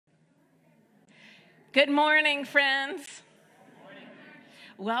Good morning, friends.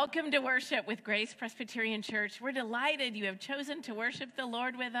 Welcome to worship with Grace Presbyterian Church. We're delighted you have chosen to worship the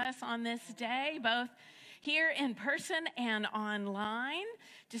Lord with us on this day, both here in person and online.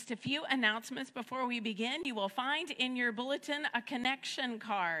 Just a few announcements before we begin. You will find in your bulletin a connection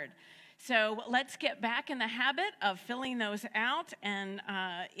card. So let's get back in the habit of filling those out. And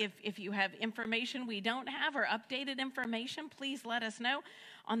if you have information we don't have or updated information, please let us know.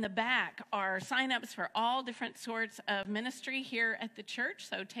 On the back are sign-ups for all different sorts of ministry here at the church.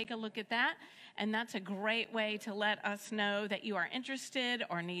 So take a look at that. And that's a great way to let us know that you are interested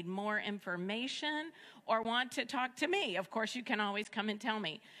or need more information or want to talk to me. Of course, you can always come and tell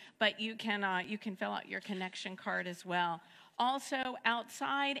me, but you can fill out your connection card as well. Also,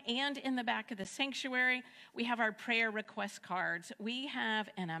 outside and in the back of the sanctuary, we have our prayer request cards. We have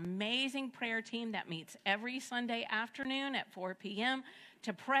an amazing prayer team that meets every Sunday afternoon at 4 p.m.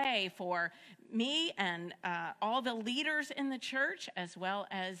 to pray for me and all the leaders in the church, as well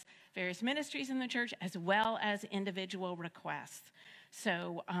as various ministries in the church, as well as individual requests.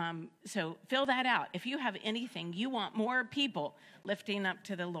 So fill that out. If you have anything you want more people lifting up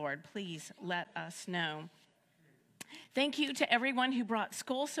to the Lord, please let us know. Thank you to everyone who brought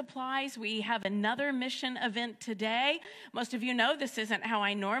school supplies. We have another mission event today. Most of you know this isn't how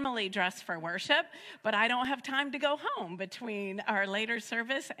I normally dress for worship, but I don't have time to go home between our later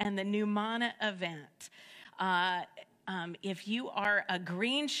service and the Numana event. If you are a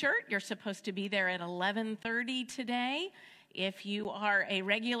green shirt, you're supposed to be there at 11:30 today. If you are a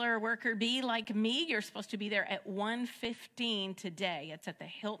regular worker bee like me, you're supposed to be there at 1:15 today. It's at the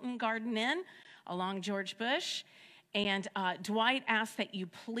Hilton Garden Inn along George Bush. And Dwight asked that you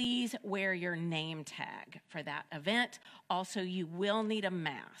please wear your name tag for that event. Also, you will need a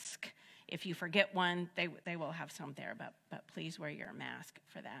mask. If you forget one, they will have some there, but please wear your mask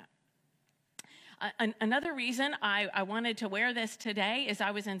for that. Another reason I wanted to wear this today is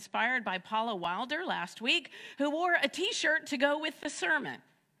I was inspired by Paula Wilder last week, who wore a t-shirt to go with the sermon.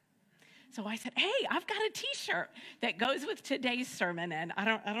 So I said, hey, I've got a t-shirt that goes with today's sermon, and I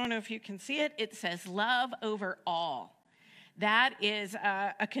don't know if you can see it. It says, love over all. That is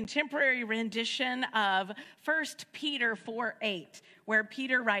a contemporary rendition of 1 Peter 4:8, where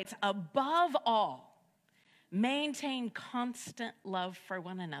Peter writes, above all, maintain constant love for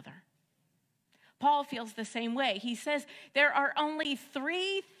one another. Paul feels the same way. He says there are only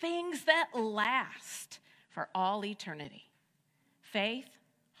 3 things that last for all eternity: faith,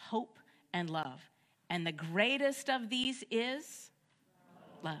 hope, and love. And the greatest of these is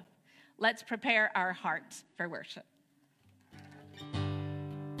love. Let's prepare our hearts for worship.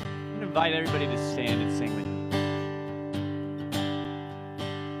 I'm going to invite everybody to stand and sing with me.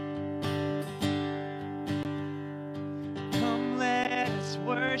 Come, let us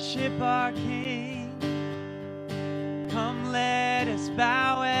worship our King. Come, let us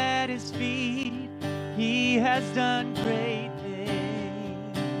bow at his feet. He has done great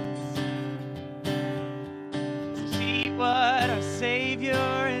what our Savior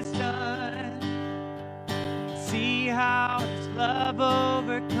has done. See how his love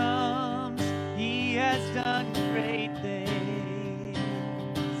overcomes. He has done great things.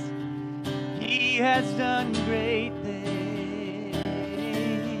 He has done great things.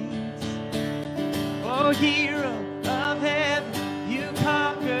 Oh, hero of heaven, you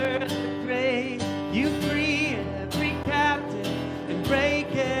conquer the grave. You free every captive and break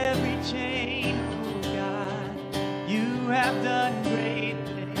every chain. You have done great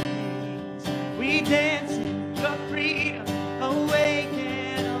things. We dance in your freedom, awake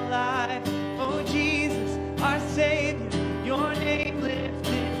and alive. Oh, Jesus, our Savior, your name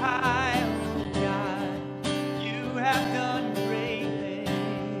lifted high. Oh, God, you have done great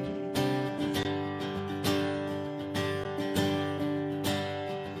things.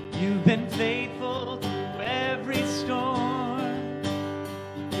 You've been faithful through every storm.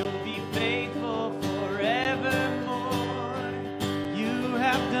 You'll be faithful forevermore.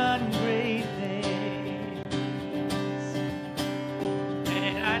 Have done great things,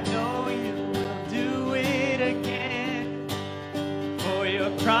 and I know you will do it again, for your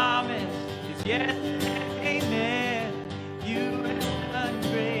promise is yes and amen. You have done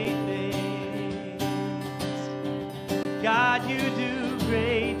great things. God, you do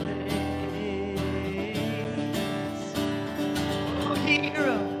great things. Oh,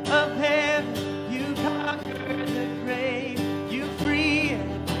 hero of heaven, you conquer the grave. You free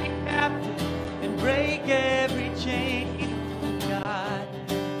every captive and break every chain. God,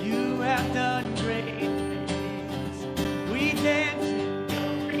 you have done great things. We dance in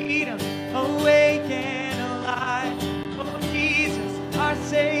your freedom, awake and alive. Oh, Jesus, our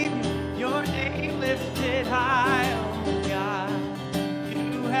Savior, your name name lifted high, oh God.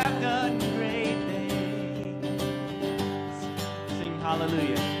 You have done great things. Sing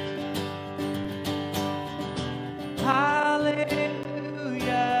hallelujah. Hallelujah,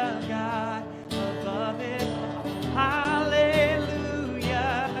 God, above it all.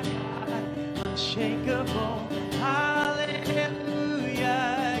 Hallelujah, God, unshakable. Hallelujah,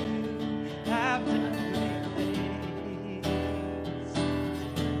 you have done great things.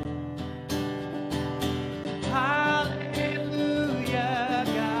 Hallelujah,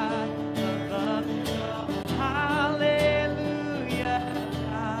 God, above it all. Hallelujah,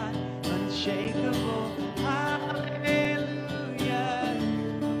 God, unshakable. Hallelujah,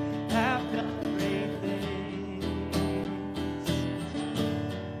 you have done great things.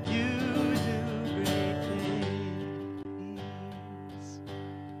 You do great things.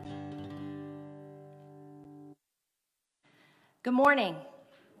 Good morning.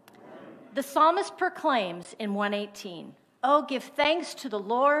 The psalmist proclaims in 118, "Oh, give thanks to the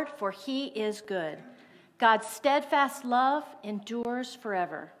Lord, for he is good. God's steadfast love endures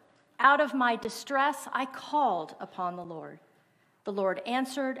forever. Out of my distress I called upon the Lord. The Lord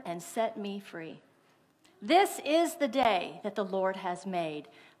answered and set me free. This is the day that the Lord has made.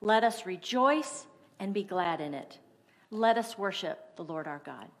 Let us rejoice and be glad in it. Let us worship the Lord our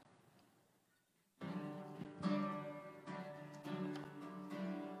God."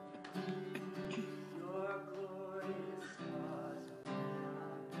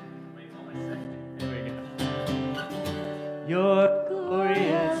 Your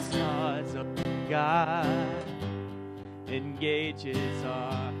glorious thoughts of God engages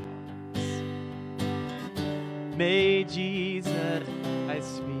our hearts. May Jesus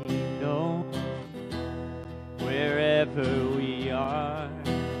Christ be known wherever we are.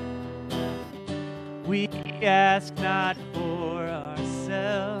 We ask not for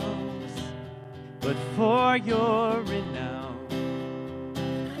ourselves, but for your renown.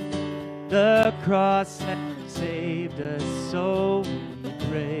 The cross has saved us, so we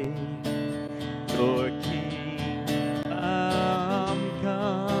pray. Your kingdom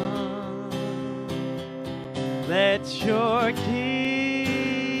come. Let your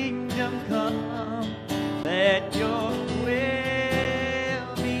kingdom come. Let your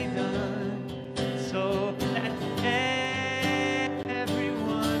will be done, so that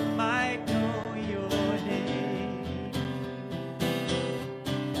everyone might know your name.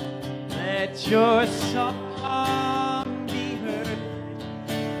 Let your song be heard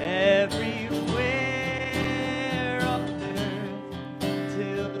everywhere on earth,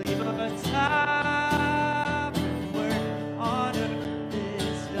 till your sovereign work on earth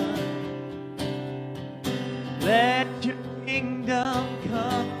is done. Let your kingdom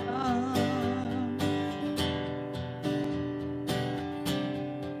come.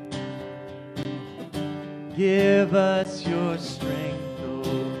 Give us your strength, oh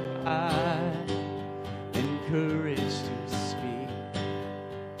God, and courage to speak.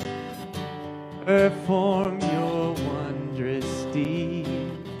 Perform your wondrous deed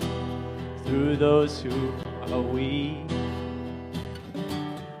through those who are weak.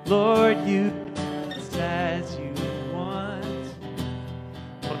 Lord, you do as you want,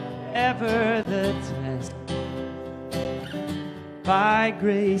 whatever the test. By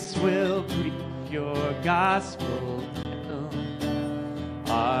grace we'll preach your gospel till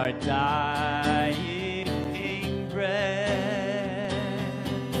our dying breath.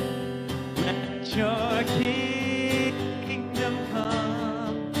 Let your kingdom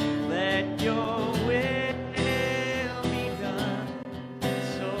come, let your will be done,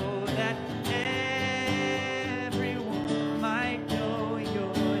 so that everyone might know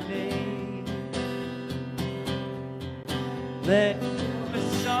your name. Let your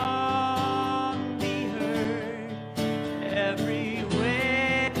song be heard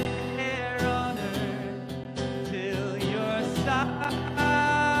everywhere on earth, till your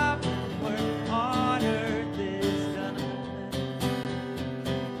sovereign work on earth is done.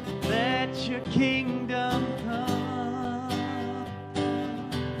 Let your kingdom come.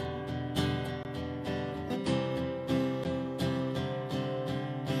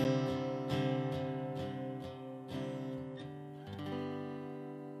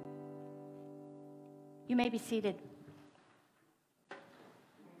 You may be seated.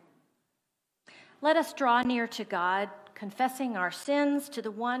 Let us draw near to God, confessing our sins to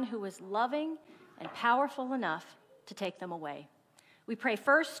the one who is loving and powerful enough to take them away. We pray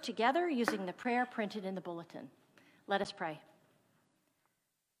first together using the prayer printed in the bulletin. Let us pray.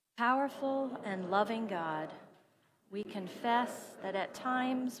 Powerful and loving God, we confess that at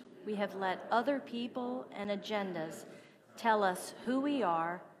times we have let other people and agendas tell us who we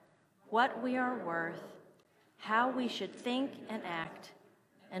are what we are worth, how we should think and act,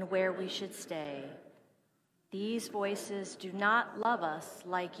 and where we should stay. These voices do not love us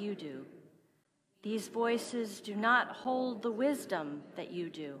like you do. These voices do not hold the wisdom that you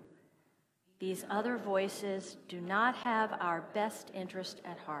do. These other voices do not have our best interest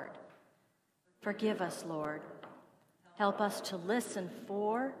at heart. Forgive us, Lord. Help us to listen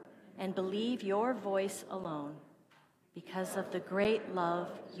for and believe your voice alone, because of the great love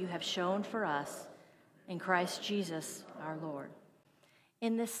you have shown for us in Christ Jesus our Lord.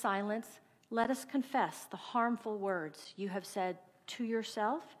 In this silence, let us confess the harmful words you have said to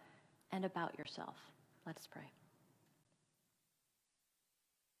yourself and about yourself. Let us pray.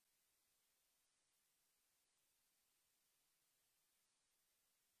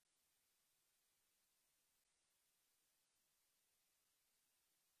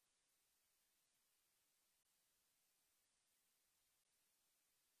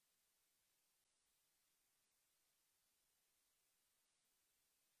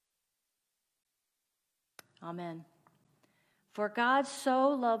 Amen. For God so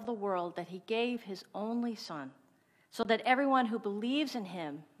loved the world that he gave his only Son, so that everyone who believes in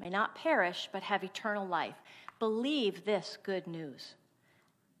him may not perish but have eternal life. Believe this good news.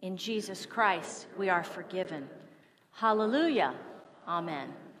 In Jesus Christ we are forgiven. Hallelujah.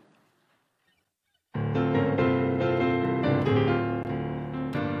 Amen.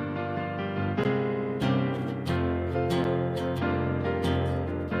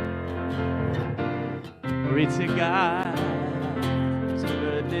 Glory to God, His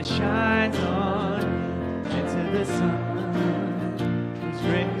goodness shines on me, and to the Son, whose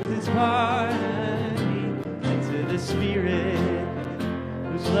grace is pardon me, and to the Spirit,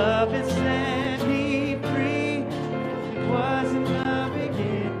 whose love has set me free. It was in the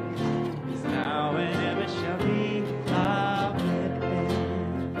beginning, is now and ever shall be. Amen.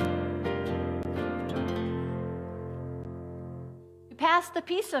 You pass the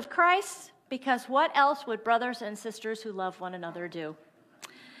peace of Christ, because what else would brothers and sisters who love one another do?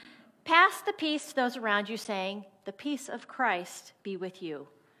 Pass the peace to those around you, saying, "The peace of Christ be with you,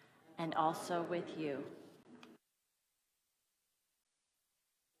 and also with you."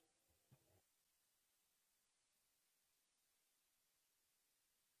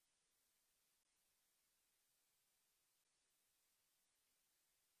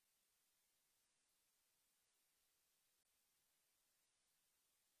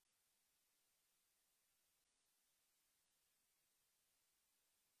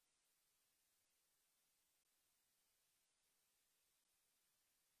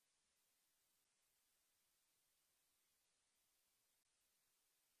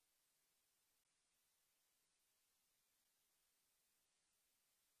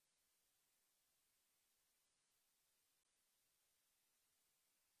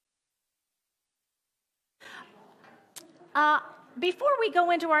 Before we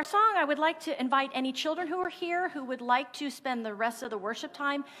go into our song, I would like to invite any children who are here who would like to spend the rest of the worship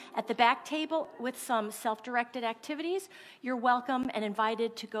time at the back table with some self-directed activities. You're welcome and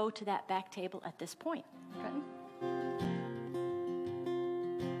invited to go to that back table at this point. Trenton?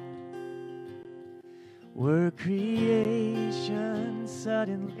 Were creation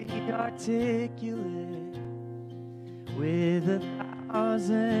suddenly articulate with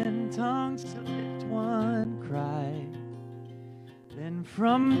 1,000 tongues to lift one cry? Then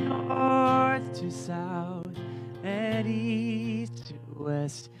from north to south and east to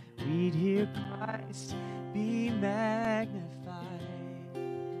west, we'd hear Christ be magnified.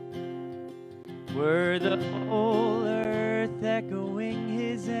 Were the whole earth echoing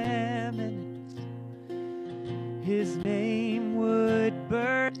his eminence, his name would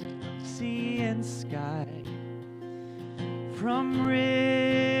burst from sea and sky. From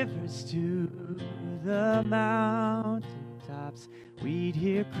rivers to the mountaintops, we'd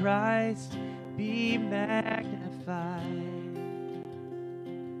hear Christ be magnified.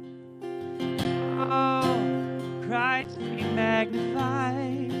 Oh, Christ be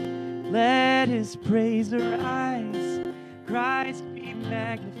magnified. Let his praise arise. Christ be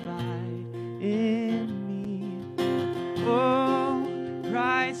magnified in me. Oh,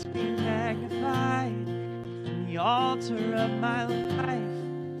 Christ be magnified in the altar of my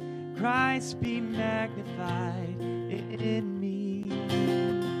life. Christ be magnified in me.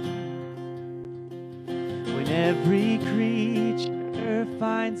 When every creature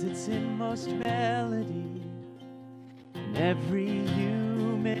finds its inmost melody, and every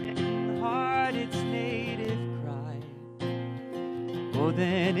human heart its native cry, oh,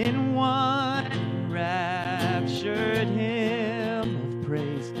 then in one raptured hymn of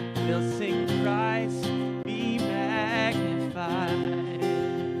praise they'll sing, Christ be magnified.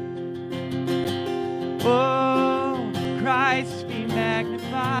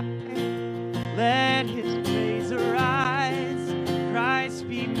 magnify. Let his praise arise. Christ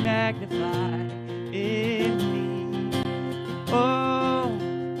be magnified in me. Oh,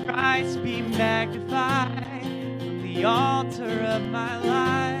 Christ be magnified from the altar of my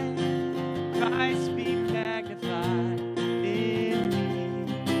life. Christ be magnified in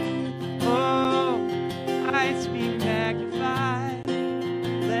me. Oh, Christ be magnified.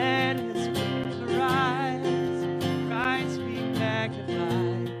 Let his praise arise. Christ be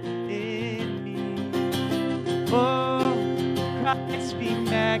magnified in me. Oh, Christ be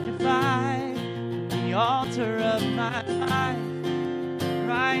magnified from the altar of my life.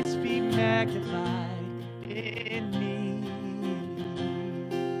 Christ be magnified in me.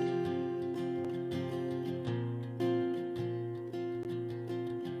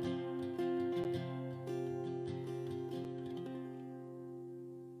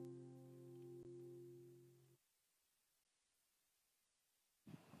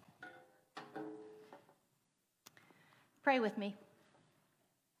 Pray with me.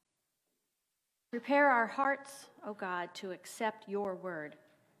 Prepare our hearts, O God, to accept your word.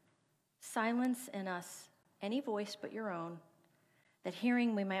 Silence in us any voice but your own, that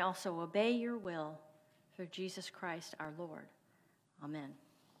hearing we may also obey your will through Jesus Christ our Lord. Amen.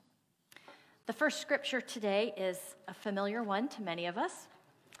 The first scripture today is a familiar one to many of us.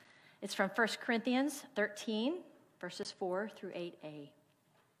 It's from 1 Corinthians 13, verses 4 through 8a.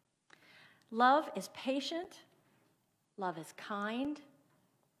 Love is patient. Love is kind.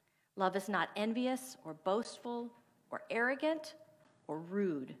 Love is not envious or boastful or arrogant or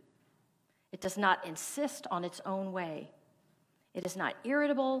rude. It does not insist on its own way. It is not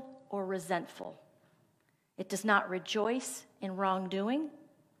irritable or resentful. It does not rejoice in wrongdoing,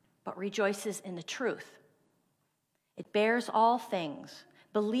 but rejoices in the truth. It bears all things,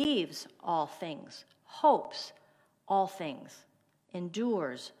 believes all things, hopes all things,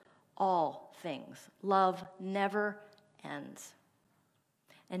 endures all things. Love never ends.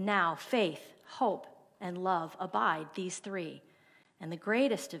 And now faith, hope, and love abide, these three. And the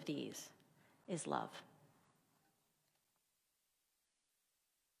greatest of these is love.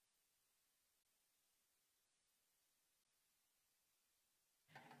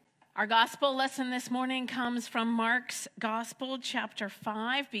 Our gospel lesson this morning comes from Mark's Gospel, chapter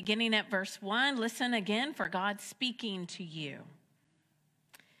 5, beginning at verse 1. Listen again for God speaking to you.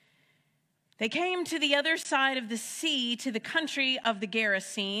 They came to the other side of the sea, to the country of the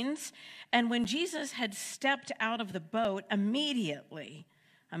Gerasenes, and when Jesus had stepped out of the boat, immediately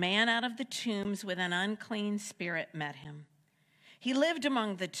a man out of the tombs with an unclean spirit met him. He lived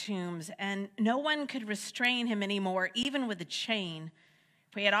among the tombs, and no one could restrain him anymore, even with a chain.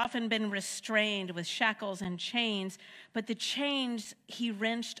 For he had often been restrained with shackles and chains, but the chains he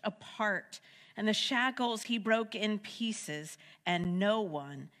wrenched apart, and the shackles he broke in pieces, and no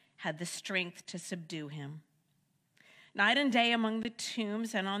one had the strength to subdue him. Night and day among the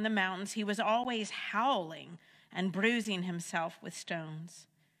tombs and on the mountains, he was always howling and bruising himself with stones.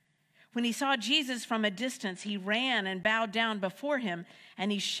 When he saw Jesus from a distance, he ran and bowed down before him,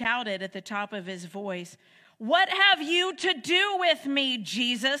 and he shouted at the top of his voice, "What have you to do with me,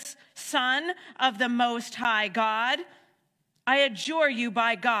 Jesus, Son of the Most High God? I adjure you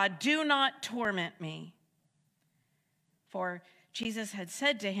by God, do not torment me." For Jesus had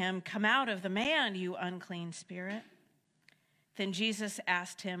said to him, "Come out of the man, you unclean spirit." Then Jesus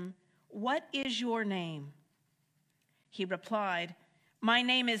asked him, "What is your name?" He replied, "My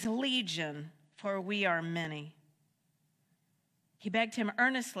name is Legion, for we are many." He begged him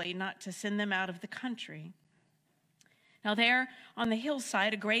earnestly not to send them out of the country. Now there on the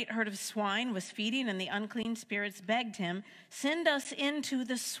hillside, a great herd of swine was feeding, and the unclean spirits begged him, "Send us into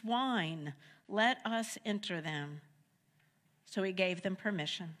the swine, let us enter them." So he gave them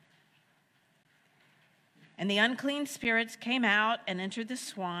permission. And the unclean spirits came out and entered the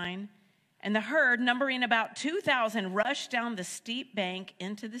swine, and the herd, numbering about 2,000, rushed down the steep bank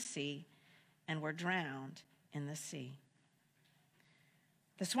into the sea and were drowned in the sea.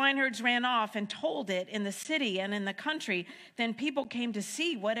 The swineherds ran off and told it in the city and in the country. Then people came to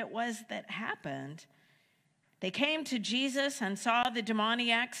see what it was that happened. They came to Jesus and saw the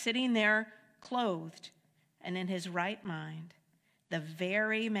demoniac sitting there clothed and in his right mind, the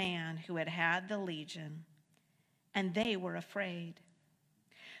very man who had had the legion, and they were afraid.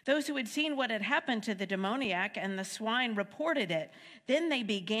 Those who had seen what had happened to the demoniac and the swine reported it. Then they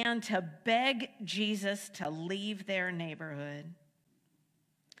began to beg Jesus to leave their neighborhood.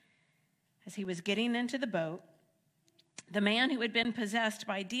 As he was getting into the boat, the man who had been possessed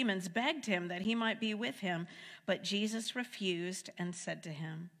by demons begged him that he might be with him, but Jesus refused and said to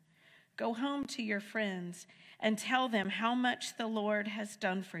him, Go home to your friends and tell them how much the Lord has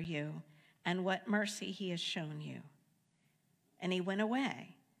done for you and what mercy he has shown you." And he went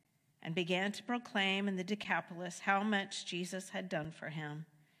away and began to proclaim in the Decapolis how much Jesus had done for him,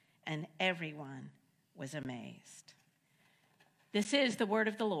 and everyone was amazed. This is the word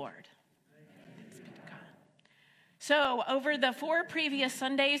of the Lord. Thanks be to God. So, over the 4 previous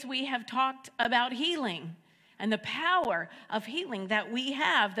Sundays, we have talked about healing and the power of healing that we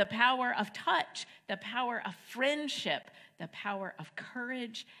have, the power of touch, the power of friendship, the power of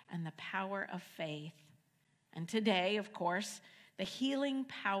courage, and the power of faith. And today, of course, the healing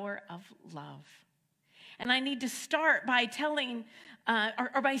power of love. And I need to start by telling,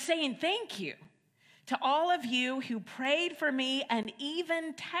 by saying thank you to all of you who prayed for me and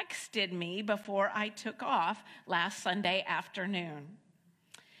even texted me before I took off last Sunday afternoon.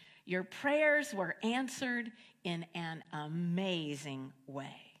 Your prayers were answered in an amazing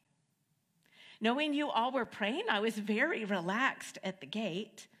way. Knowing you all were praying, I was very relaxed at the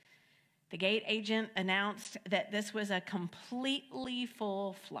gate. The gate agent announced that this was a completely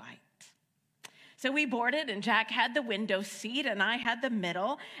full flight. So we boarded, and Jack had the window seat, and I had the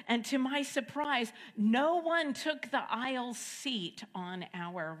middle. And to my surprise, no one took the aisle seat on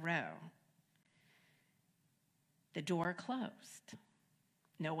our row. The door closed.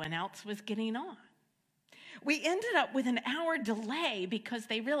 No one else was getting on. We ended up with an hour delay because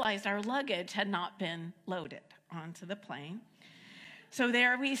they realized our luggage had not been loaded onto the plane. So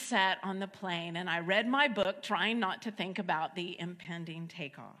there we sat on the plane, and I read my book, trying not to think about the impending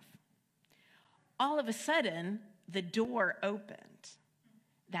takeoff. All of a sudden, the door opened.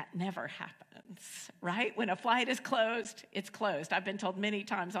 That never happens, right? When a flight is closed, it's closed. I've been told many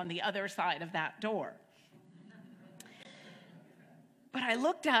times on the other side of that door. But I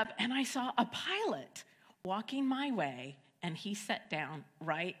looked up, and I saw a pilot walking my way, and he sat down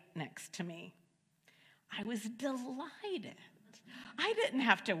right next to me. I was delighted. I didn't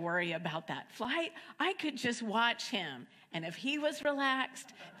have to worry about that flight. I could just watch him. And if he was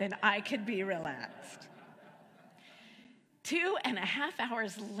relaxed, then I could be relaxed. 2.5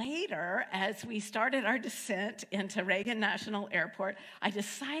 hours later, as we started our descent into Reagan National Airport, I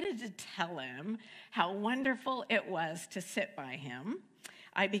decided to tell him how wonderful it was to sit by him.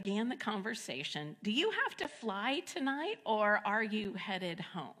 I began the conversation. "Do you have to fly tonight, or are you headed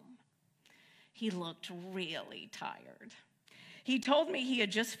home?" He looked really tired. He told me he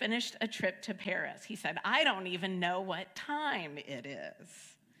had just finished a trip to Paris. He said, "I don't even know what time it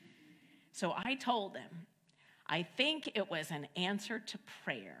is." So I told him, "I think it was an answer to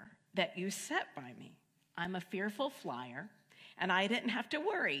prayer that you sat by me. I'm a fearful flyer, and I didn't have to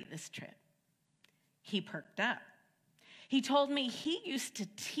worry this trip." He perked up. He told me he used to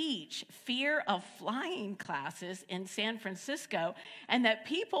teach fear of flying classes in San Francisco, and that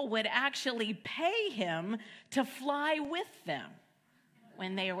people would actually pay him to fly with them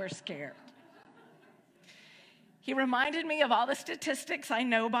when they were scared. He reminded me of all the statistics I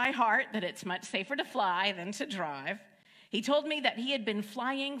know by heart, that it's much safer to fly than to drive. He told me that he had been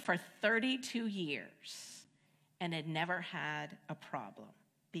flying for 32 years and had never had a problem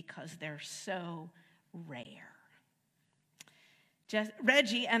because they're so rare.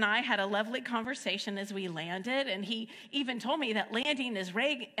 Reggie and I had a lovely conversation as we landed, and he even told me that landing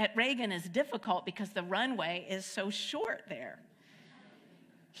at Reagan is difficult because the runway is so short there.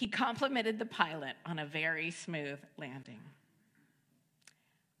 He complimented the pilot on a very smooth landing.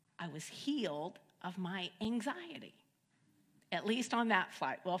 I was healed of my anxiety, at least on that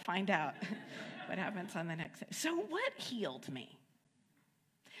flight. We'll find out what happens on the next day. So what healed me?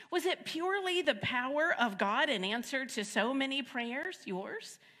 Was it purely the power of God in answer to so many prayers,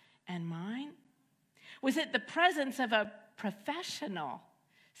 yours and mine? Was it the presence of a professional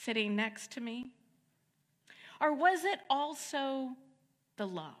sitting next to me? Or was it also the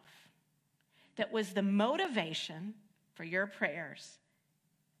love that was the motivation for your prayers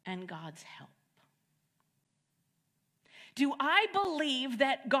and God's help? Do I believe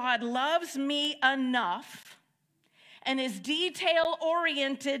that God loves me enough and is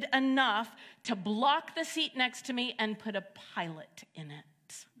detail-oriented enough to block the seat next to me and put a pilot in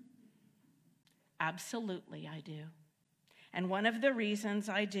it? Absolutely, I do. And one of the reasons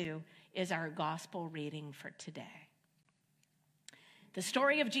I do is our gospel reading for today. The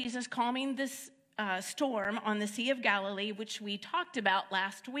story of Jesus calming this storm on the Sea of Galilee, which we talked about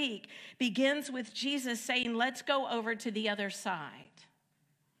last week, begins with Jesus saying, "Let's go over to the other side."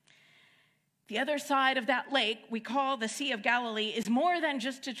 The other side of that lake we call the Sea of Galilee is more than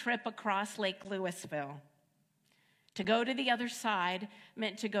just a trip across Lake Louisville. To go to the other side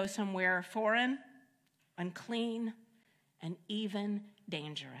meant to go somewhere foreign, unclean, and even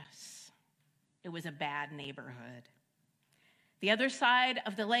dangerous. It was a bad neighborhood. The other side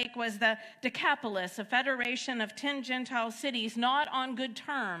of the lake was the Decapolis, a federation of 10 Gentile cities not on good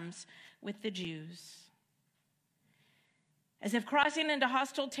terms with the Jews. As if crossing into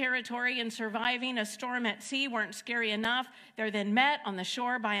hostile territory and surviving a storm at sea weren't scary enough, they're then met on the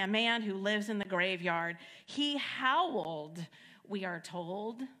shore by a man who lives in the graveyard. He howled, we are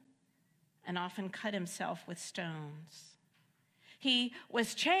told, and often cut himself with stones. He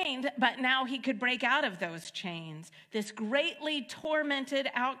was chained, but now he could break out of those chains. This greatly tormented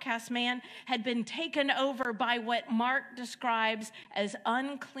outcast man had been taken over by what Mark describes as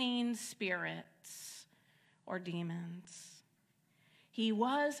unclean spirits or demons. He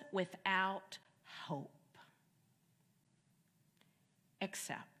was without hope,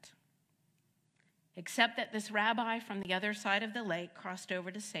 except that this rabbi from the other side of the lake crossed over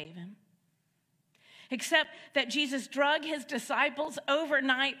to save him. Except that Jesus drug his disciples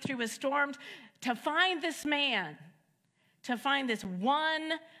overnight through a storm to find this man, to find this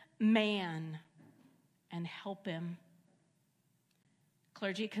one man and help him.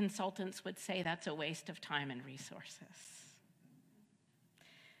 Clergy consultants would say that's a waste of time and resources.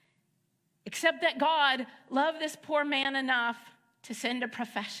 Except that God loved this poor man enough to send a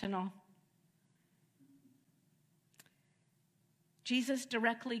professional. Jesus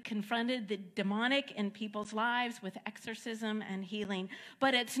directly confronted the demonic in people's lives with exorcism and healing.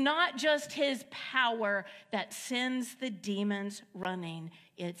 But it's not just his power that sends the demons running.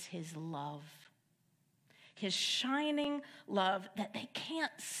 It's his love. His shining love that they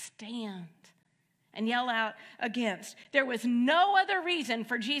can't stand and yell out against. There was no other reason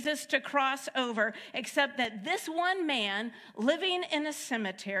for Jesus to cross over except that this one man living in a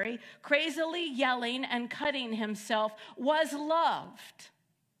cemetery, crazily yelling and cutting himself, was loved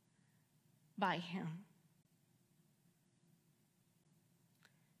by him.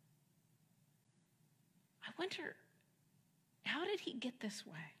 I wonder, how did he get this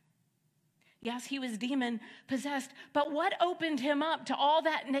way? Yes, he was demon possessed, but what opened him up to all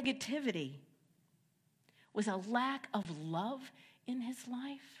that negativity? Was a lack of love in his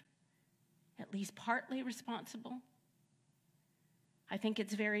life at least partly responsible? I think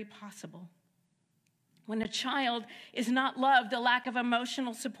it's very possible. When a child is not loved, the lack of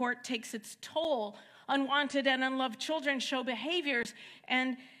emotional support takes its toll. Unwanted and unloved children show behaviors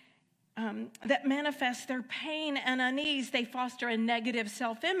that manifest their pain and unease. They foster a negative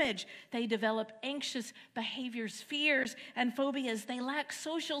self-image. They develop anxious behaviors, fears, and phobias. They lack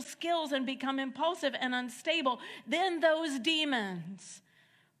social skills and become impulsive and unstable. Then those demons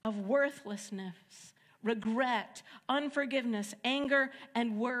of worthlessness, regret, unforgiveness, anger,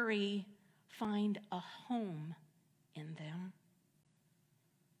 and worry find a home in them.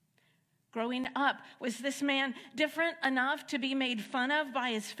 Growing up, was this man different enough to be made fun of by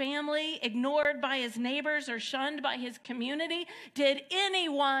his family, ignored by his neighbors, or shunned by his community? Did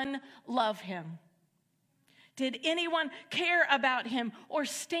anyone love him? Did anyone care about him or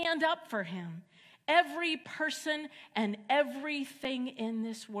stand up for him? Every person and everything in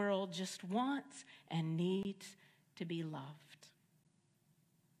this world just wants and needs to be loved.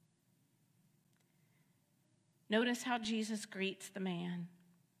 Notice how Jesus greets the man.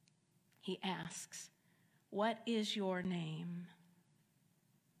 He asks, "What is your name?"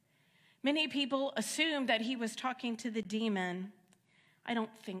 Many people assume that he was talking to the demon. I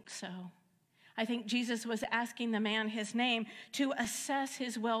don't think so. I think Jesus was asking the man his name to assess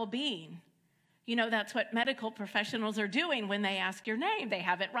his well-being. You know, that's what medical professionals are doing when they ask your name. They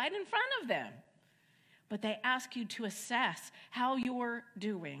have it right in front of them. But they ask you to assess how you're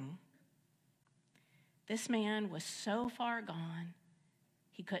doing. This man was so far gone,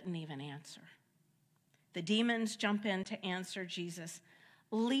 he couldn't even answer. The demons jump in to answer Jesus.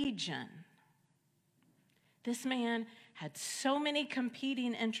 Legion. This man had so many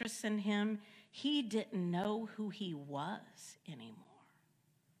competing interests in him, he didn't know who he was anymore.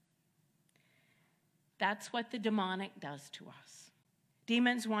 That's what the demonic does to us.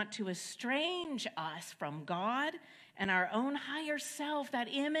 Demons want to estrange us from God and our own higher self, that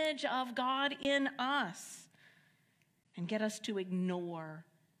image of God in us, and get us to ignore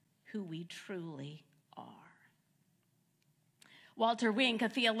who we truly are. Walter Wink, a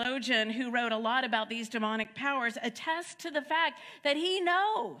theologian who wrote a lot about these demonic powers, attests to the fact that he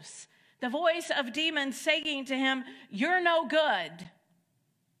knows the voice of demons saying to him, "You're no good,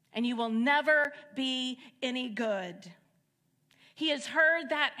 and you will never be any good." He has heard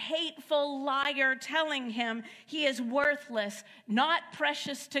that hateful liar telling him he is worthless, not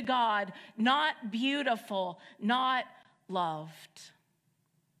precious to God, not beautiful, not loved.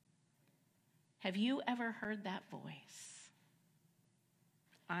 Have you ever heard that voice?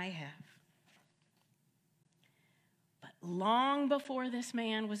 I have. long before this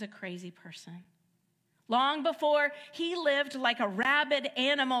man was a crazy person, long before he lived like a rabid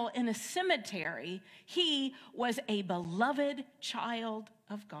animal in a cemetery, he was a beloved child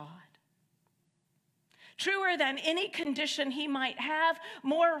of God. Truer than any condition he might have,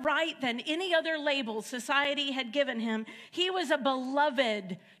 more right than any other label society had given him, he was a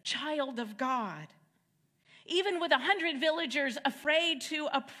beloved child of God. Even with 100 villagers afraid to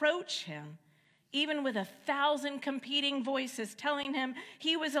approach him, even with 1,000 competing voices telling him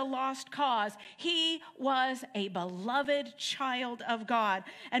he was a lost cause, he was a beloved child of God.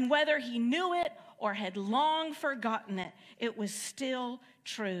 And whether he knew it or had long forgotten it, it was still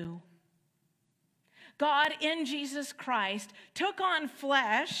true. God in Jesus Christ took on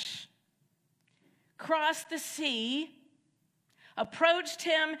flesh, crossed the sea, approached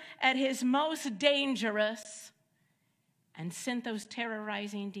him at his most dangerous, and sent those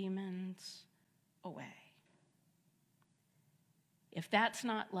terrorizing demons away. If that's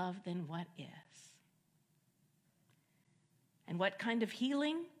not love, then what is? And what kind of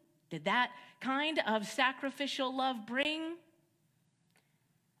healing did that kind of sacrificial love bring?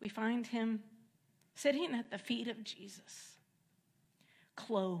 We find him sitting at the feet of Jesus,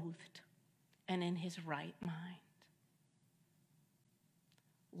 clothed and in his right mind.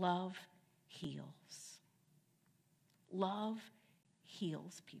 Love heals. Love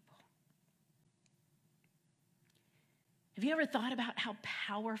heals people. Have you ever thought about how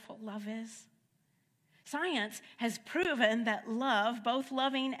powerful love is? Science has proven that love, both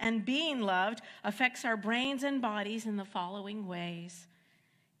loving and being loved, affects our brains and bodies in the following ways: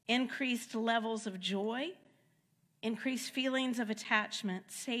 increased levels of joy, increased feelings of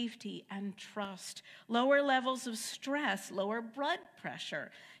attachment, safety, and trust, lower levels of stress, lower blood pressure,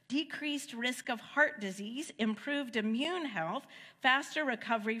 decreased risk of heart disease, improved immune health, faster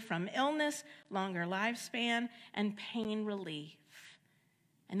recovery from illness, longer lifespan, and pain relief.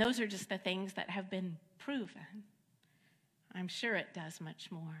 And those are just the things that have been proven. I'm sure it does much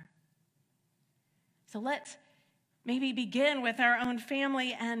more. So let's maybe begin with our own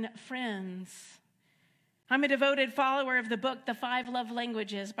family and friends. I'm a devoted follower of the book, The 5 Love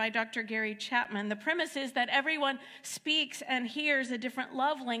Languages by Dr. Gary Chapman. The premise is that everyone speaks and hears a different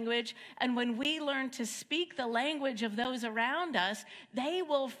love language, and when we learn to speak the language of those around us, they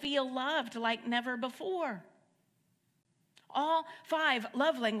will feel loved like never before. All 5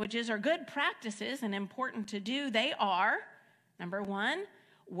 love languages are good practices and important to do. They are, number 1,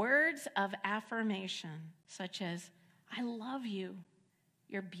 words of affirmation, such as, I love you,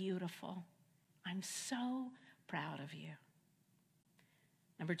 you're beautiful, I'm so proud of you.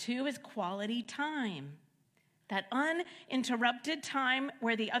 Number 2 is quality time, that uninterrupted time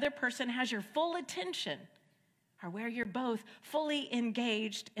where the other person has your full attention, or where you're both fully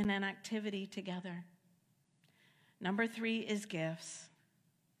engaged in an activity together. Number 3 is gifts.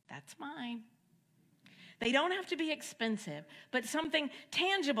 That's mine. They don't have to be expensive, but something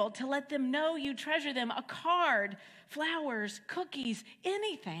tangible to let them know you treasure them. A card, flowers, cookies,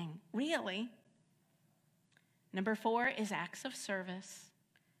 anything, really. Number 4 is acts of service,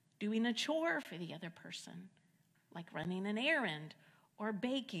 doing a chore for the other person, like running an errand or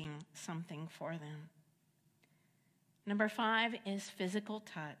baking something for them. Number 5 is physical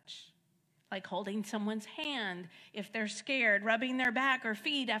touch, like holding someone's hand if they're scared, rubbing their back or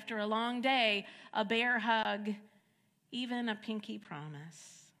feet after a long day, a bear hug, even a pinky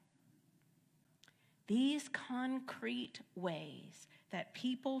promise. These concrete ways that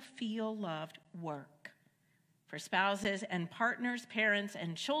people feel loved work for spouses and partners, parents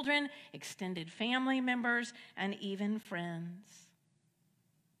and children, extended family members, and even friends.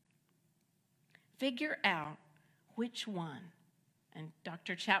 Figure out which one. And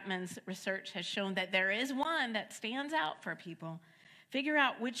Dr. Chapman's research has shown that there is one that stands out for people. Figure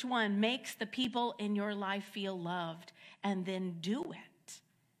out which one makes the people in your life feel loved, and then do it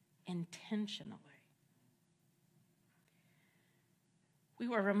intentionally. We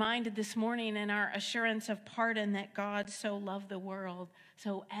were reminded this morning in our assurance of pardon that God so loved the world.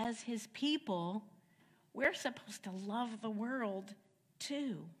 So as his people, we're supposed to love the world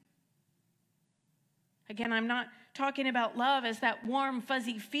too. Again, I'm not talking about love as that warm,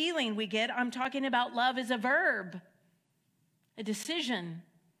 fuzzy feeling we get. I'm talking about love as a verb, a decision,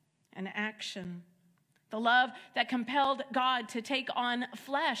 an action. The love that compelled God to take on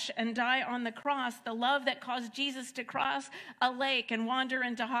flesh and die on the cross. The love that caused Jesus to cross a lake and wander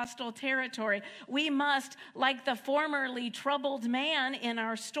into hostile territory. We must, like the formerly troubled man in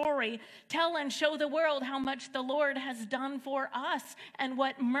our story, tell and show the world how much the Lord has done for us and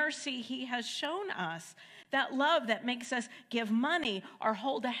what mercy he has shown us. That love that makes us give money or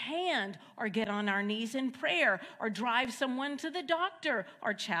hold a hand or get on our knees in prayer or drive someone to the doctor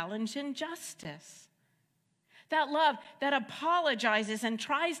or challenge injustice. That love that apologizes and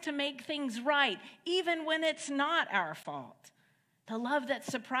tries to make things right, even when it's not our fault. The love that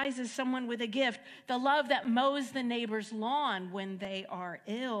surprises someone with a gift. The love that mows the neighbor's lawn when they are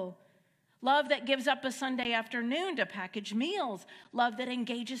ill. Love that gives up a Sunday afternoon to package meals. Love that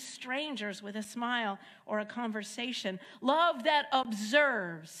engages strangers with a smile or a conversation. Love that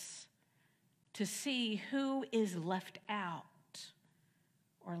observes to see who is left out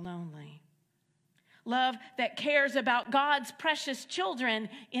or lonely. Love that cares about God's precious children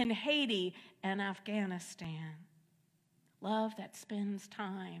in Haiti and Afghanistan. Love that spends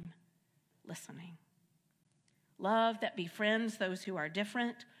time listening. Love that befriends those who are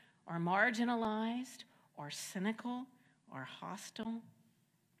different or marginalized or cynical or hostile.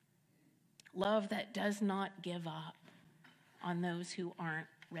 Love that does not give up on those who aren't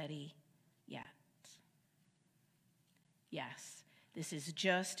ready yet. Yes, this is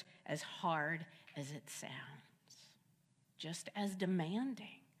just as hard as it sounds, just as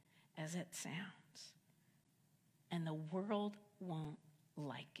demanding as it sounds. And the world won't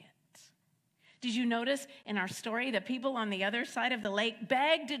like it. Did you notice in our story the people on the other side of the lake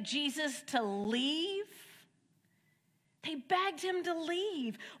begged Jesus to leave? They begged him to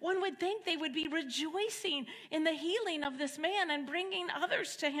leave. One would think they would be rejoicing in the healing of this man and bringing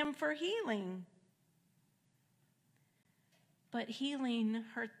others to him for healing. But healing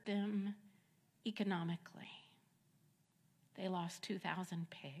hurt them economically. They lost 2,000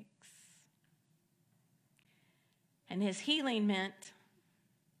 pigs. And his healing meant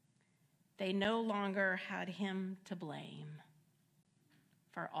they no longer had him to blame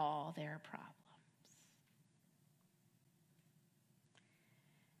for all their problems.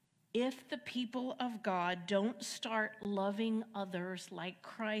 If the people of God don't start loving others like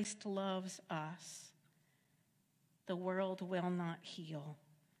Christ loves us, the world will not heal.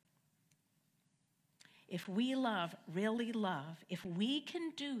 If we love, really love, if we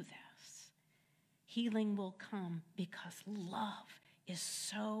can do this, healing will come because love is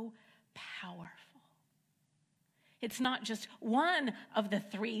so powerful. It's not just one of the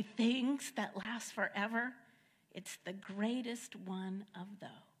three things that last forever. It's the greatest one of those.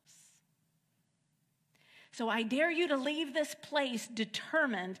 So I dare you to leave this place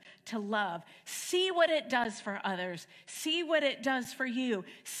determined to love. See what it does for others. See what it does for you.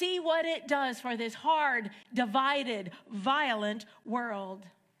 See what it does for this hard, divided, violent world.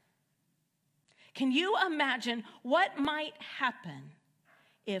 Can you imagine what might happen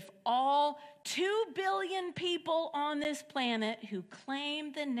if all 2 billion people on this planet who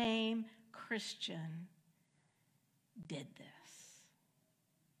claim the name Christian did this?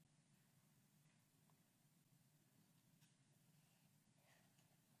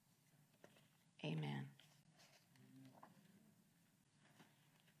 Amen.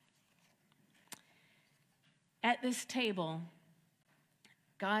 At this table,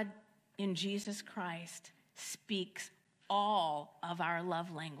 God in Jesus Christ speaks all of our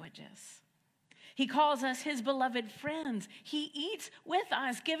love languages. He calls us his beloved friends. He eats with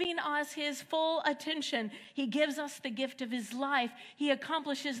us, giving us his full attention. He gives us the gift of his life. He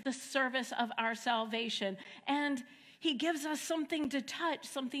accomplishes the service of our salvation. And he gives us something to touch,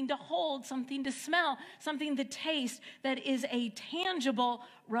 something to hold, something to smell, something to taste that is a tangible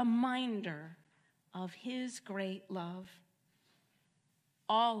reminder of his great love.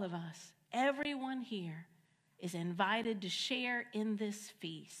 All of us, everyone here, is invited to share in this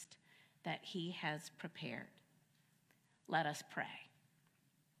feast that he has prepared. Let us pray.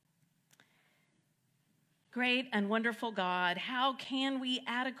 Great and wonderful God, how can we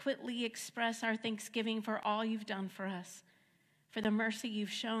adequately express our thanksgiving for all you've done for us, for the mercy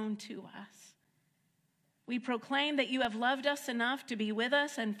you've shown to us? We proclaim that you have loved us enough to be with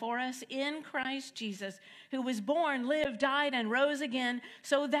us and for us in Christ Jesus, who was born, lived, died, and rose again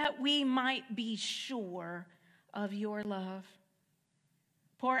so that we might be sure of your love.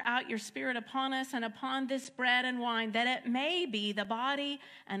 Pour out your Spirit upon us and upon this bread and wine, that it may be the body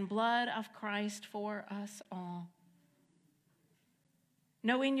and blood of Christ for us all.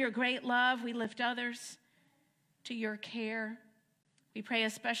 Knowing your great love, we lift others to your care. We pray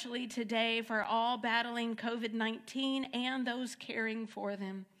especially today for all battling COVID-19 and those caring for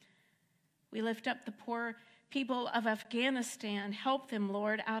them. We lift up the poor people of Afghanistan. Help them,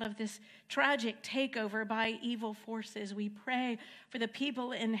 Lord, out of this tragic takeover by evil forces. We pray for the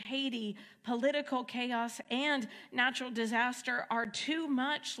people in Haiti. Political chaos and natural disaster are too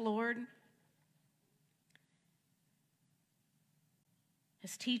much, Lord.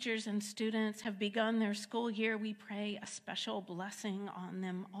 As teachers and students have begun their school year, we pray a special blessing on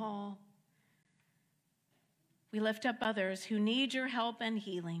them all. We lift up others who need your help and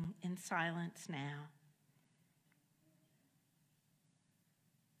healing in silence now.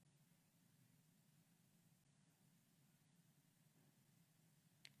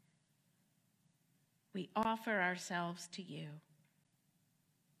 We offer ourselves to you.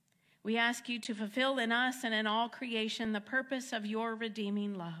 We ask you to fulfill in us and in all creation the purpose of your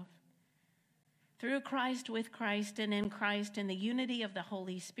redeeming love. Through Christ, with Christ, and in Christ, in the unity of the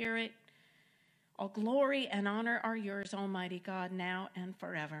Holy Spirit, all glory and honor are yours, Almighty God, now and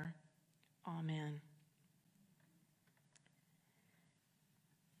forever. Amen.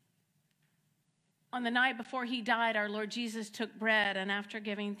 On the night before he died, our Lord Jesus took bread, and after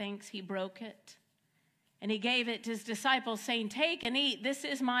giving thanks, he broke it. And he gave it to his disciples, saying, "Take and eat. This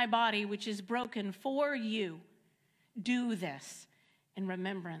is my body, which is broken for you. Do this in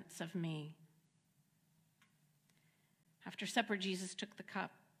remembrance of me." After supper, Jesus took the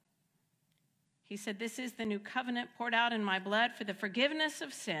cup. He said, "This is the new covenant poured out in my blood for the forgiveness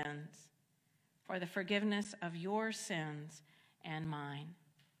of sins, for the forgiveness of your sins and mine.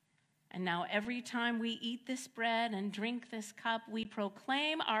 And now every time we eat this bread and drink this cup, we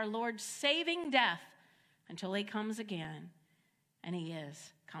proclaim our Lord's saving death until he comes again, and he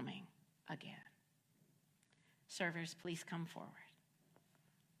is coming again." Servers, please come forward.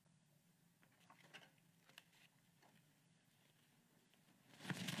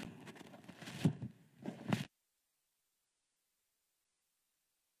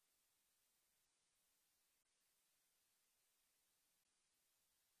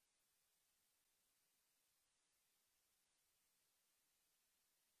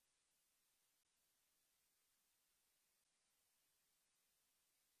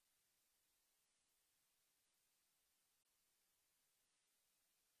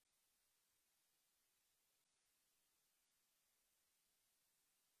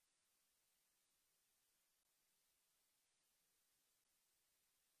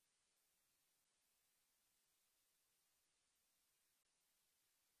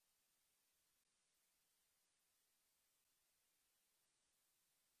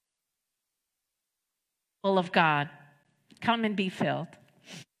 Full of God, come and be filled.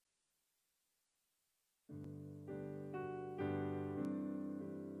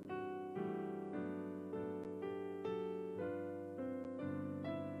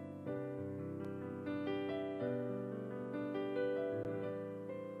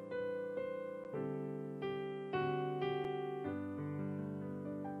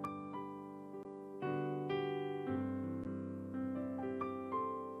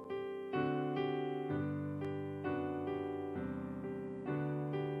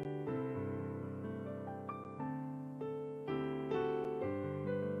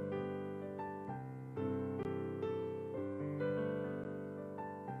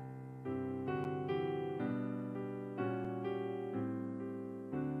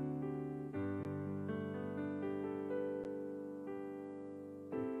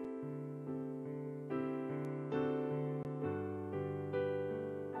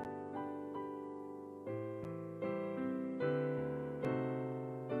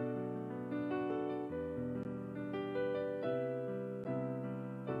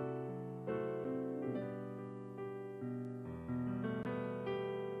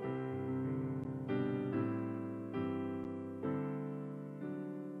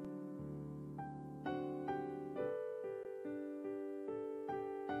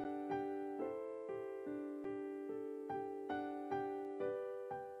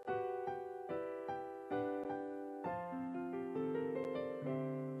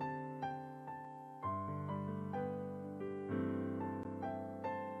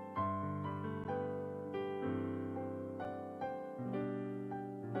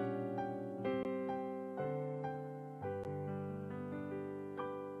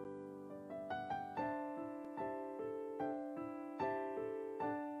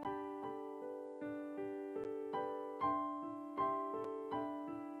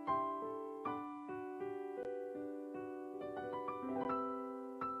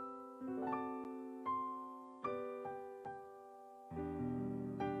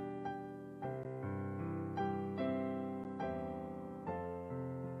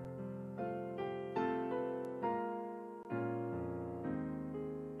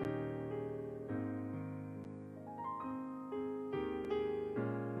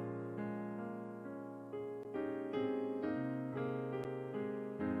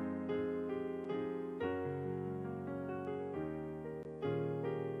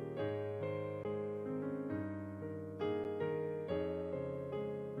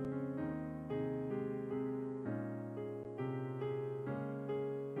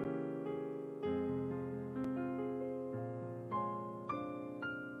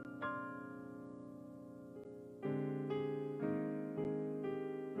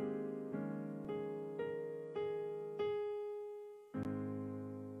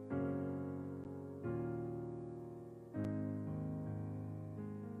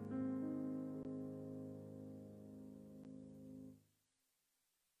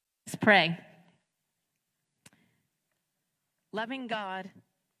 Let's pray. Loving God,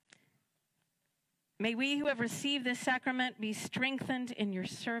 may we who have received this sacrament be strengthened in your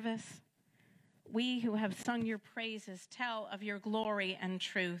service. We who have sung your praises tell of your glory and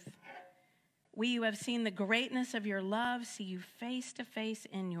truth. We who have seen the greatness of your love see you face to face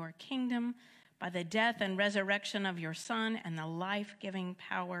in your kingdom by the death and resurrection of your Son and the life-giving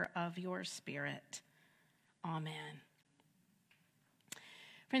power of your Spirit. Amen.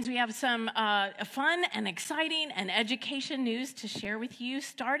 Friends, we have some fun and exciting and education news to share with you.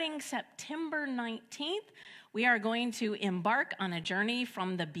 Starting September 19th, we are going to embark on a journey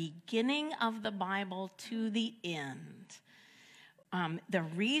from the beginning of the Bible to the end. The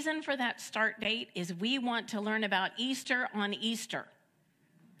reason for that start date is we want to learn about Easter on Easter.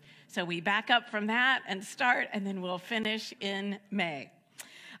 So we back up from that and start, and then we'll finish in May.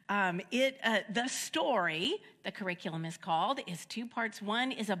 The story, the curriculum is called, is 2 parts.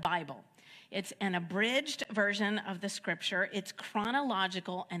 One is a Bible. It's an abridged version of the scripture. It's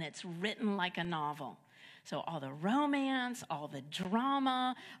chronological, and it's written like a novel. So all the romance, all the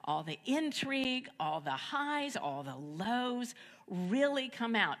drama, all the intrigue, all the highs, all the lows really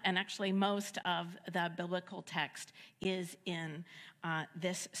come out. And actually most of the biblical text is in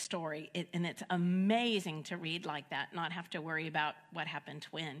this story. And it's amazing to read like that, not have to worry about what happened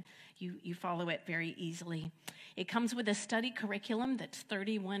when. You follow it very easily. It comes with a study curriculum that's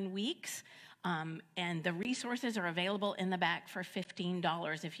 31 weeks. And the resources are available in the back for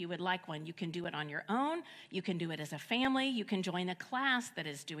 $15 if you would like one. You can do it on your own. You can do it as a family. You can join a class that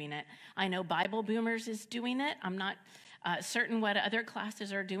is doing it. I know Bible Boomers is doing it. I'm not certain what other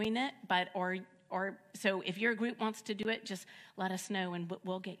classes are doing it, but so if your group wants to do it, just let us know and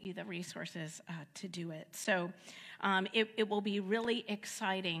we'll get you the resources to do it. So it will be really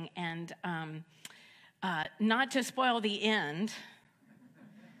exciting, and not to spoil the end,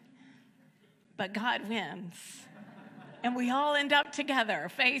 but God wins. And we all end up together,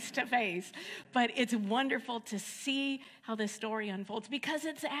 face to face. But it's wonderful to see how this story unfolds because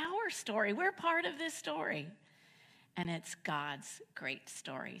it's our story. We're part of this story. And it's God's great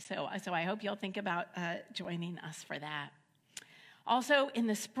story. So I hope you'll think about joining us for that. Also, in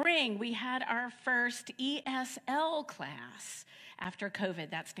the spring, we had our first ESL class after COVID.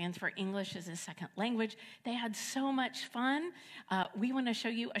 That stands for English as a Second Language. They had so much fun. We want to show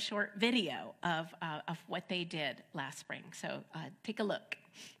you a short video of what they did last spring. So take a look.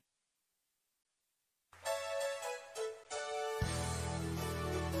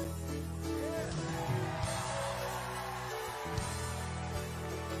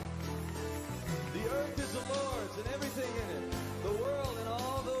 The earth is the Lord's and everything in it, the world and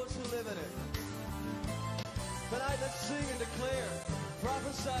all those who live in it. Tonight, let's sing and declare,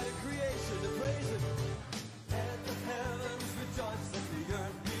 prophesy to creation, to praise it. Let the heavens rejoice, let the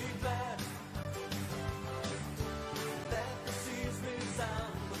earth be glad. Let the seas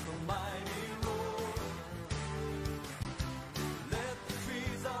resound with a mighty roar. Let the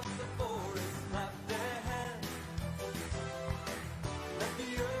trees of the forest clap their hands. Let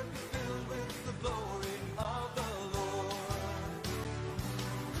the earth be filled with the glory of the Lord.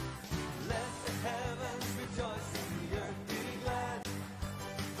 Let the heavens rejoice and the earth be glad.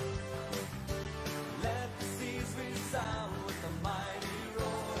 Let the seas resound with a mighty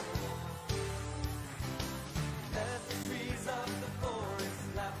roar. Let the trees of the forest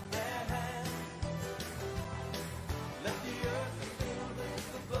clap their hands. Let the earth be filled with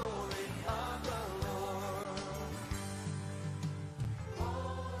the glory of the Lord.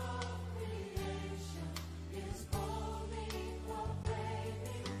 All of creation is boldly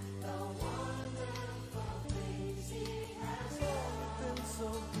proclaiming the wonderful things He has done. Been so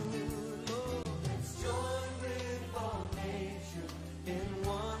good, Lord. Let's join with all nature in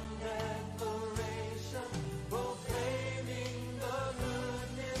one declaration, proclaiming the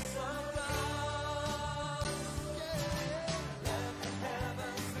goodness of God. Let the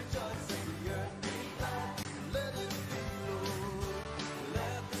heavens rejoice and the earth be glad. Let it be, Lord.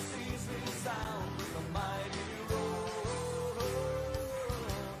 Let the seas resound with a mighty roar.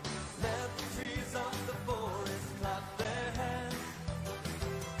 Let the trees of the forest clap their hands.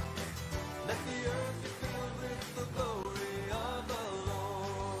 Let the earth be filled with the glory of the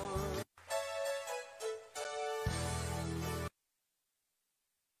Lord.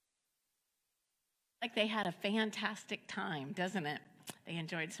 Like they had a fantastic time, doesn't it? They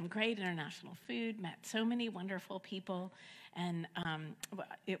enjoyed some great international food, met so many wonderful people, and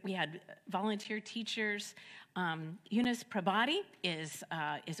we had volunteer teachers. Eunice Prabhati is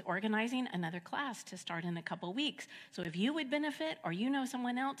organizing another class to start in a couple weeks. So if you would benefit, or you know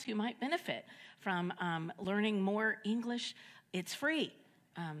someone else who might benefit from learning more English, it's free.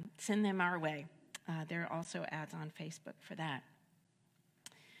 send them our way. There are also ads on Facebook for that.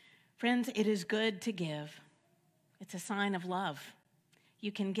 Friends, it is good to give. It's a sign of love.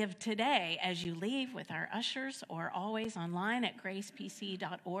 You can give today as you leave with our ushers or always online at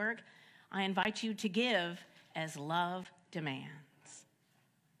gracepc.org. I invite you to give as love demands.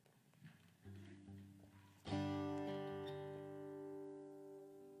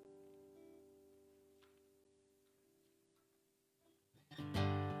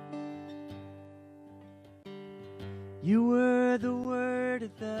 You were the Word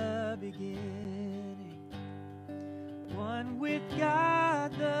at the beginning, one with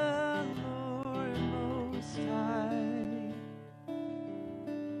God the Lord Most High.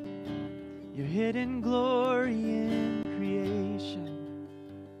 Your hidden glory in creation,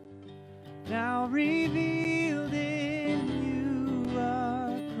 now revealed in you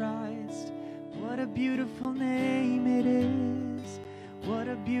are Christ. What a beautiful name it is, what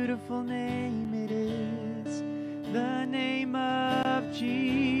a beautiful name it is, the name of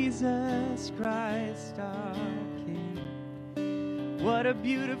Jesus Christ our King. What a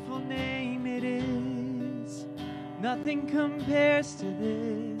beautiful name it is, nothing compares to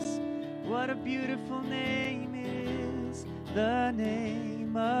this. What a beautiful name it is, the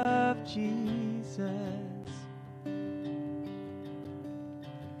name of Jesus.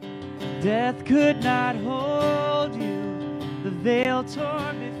 Death could not hold you, the veil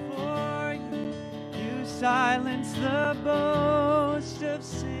torn before you. You silenced the boast of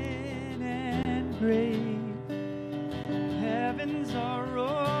sin and grave. Heavens are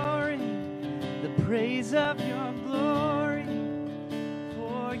roaring the praise of your glory,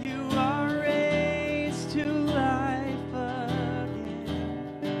 for you are raised to life again.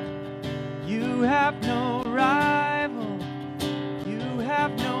 You have no rival, you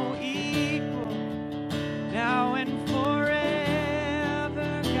have no equal, now and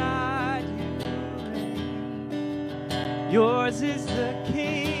forever, God, you reign. Yours is the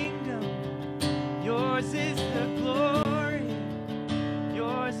kingdom, yours is the glory,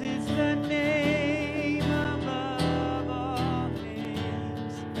 yours is the name above all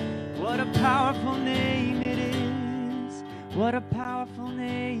names. What a powerful name it is, what a powerful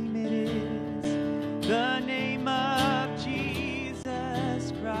name it is, the name of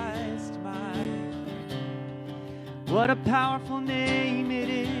Jesus Christ my King. What a powerful name it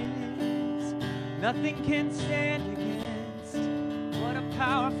is, nothing can stand against. What a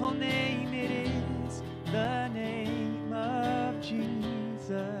powerful name it is, the name of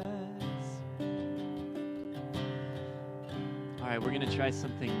Jesus. All right, we're going to try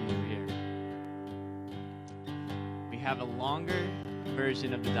something new here. We have a longer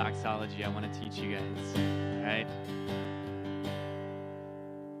version of the doxology I want to teach you guys. All right?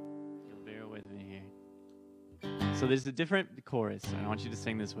 You'll bear with me here. So there's a different chorus, and I want you to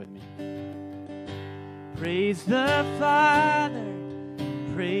sing this with me. Praise the Father,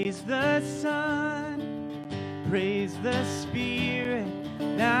 praise the Son, praise the Spirit,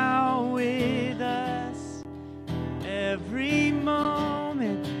 now with us, every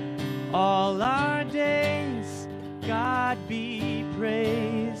moment, all our days. God be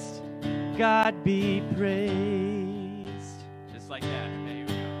praised, God be praised. Just like that. Okay, here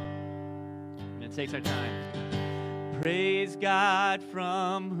we go. And it takes our time. Praise God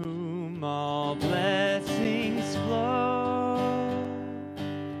from whom all blessings flow.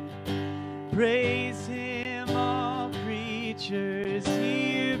 Praise Him, all creatures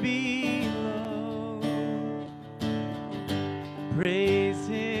here below. Praise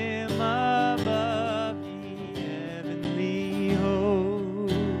Him above the heavenly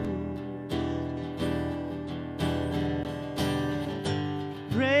host.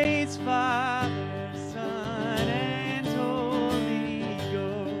 Praise Father, Son, and Holy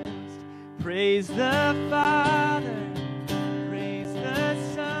Ghost. Praise the Father, praise the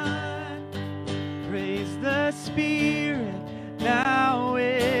Son, praise the Spirit, now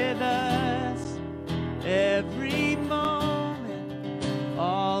with us, every moment,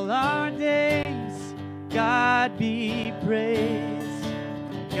 all our days. God be praised,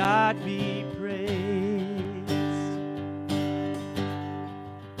 God be praised.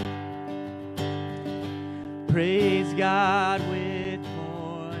 Praise God with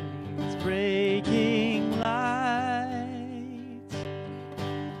morning's breaking light.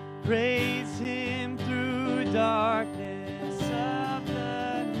 Praise Him through darkness of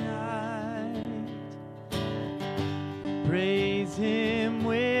the night. Praise Him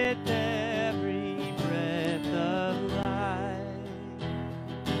with every breath of life.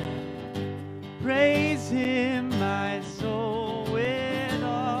 Praise Him, my soul, with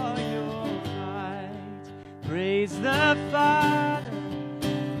all your might. Praise the Father,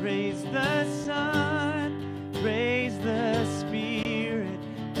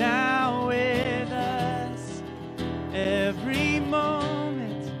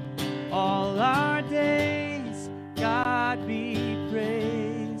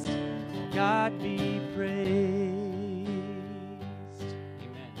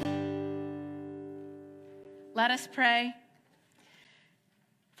 Let us pray.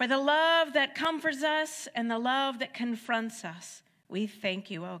 For the love that comforts us and the love that confronts us, we thank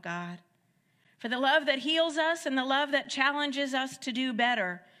you, O God. For the love that heals us and the love that challenges us to do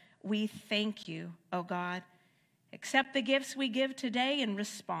better, we thank you, O God. Accept the gifts we give today in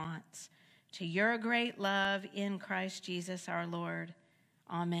response to your great love in Christ Jesus our Lord.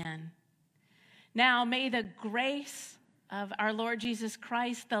 Amen. Now may the grace of our Lord Jesus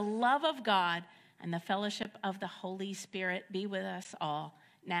Christ, the love of God, and the fellowship of the Holy Spirit be with us all,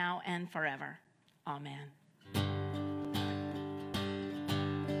 now and forever. Amen.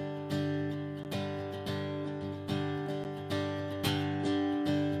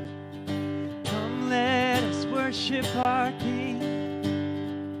 Come, let us worship our King.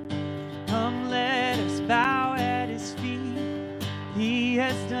 Come, let us bow at his feet. He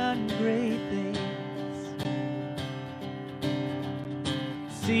has done great things.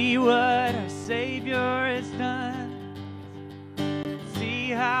 See what our Savior has done. See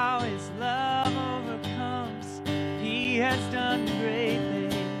how his love overcomes. He has done great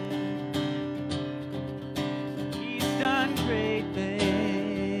things. He's done great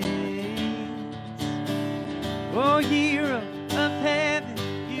things. Oh, hero of heaven,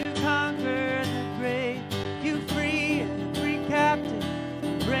 you conquer the grave. You free every captive,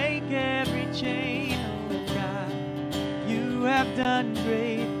 break every chain. Oh God, you have done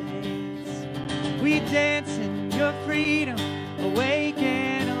great things. We dance in your freedom, awake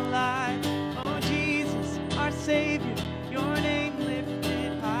and alive. Oh Jesus, our Savior, your name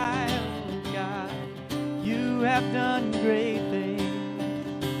lifted high. Oh God, you have done great things.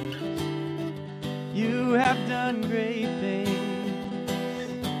 You have done great things.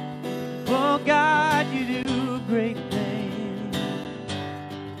 Oh God,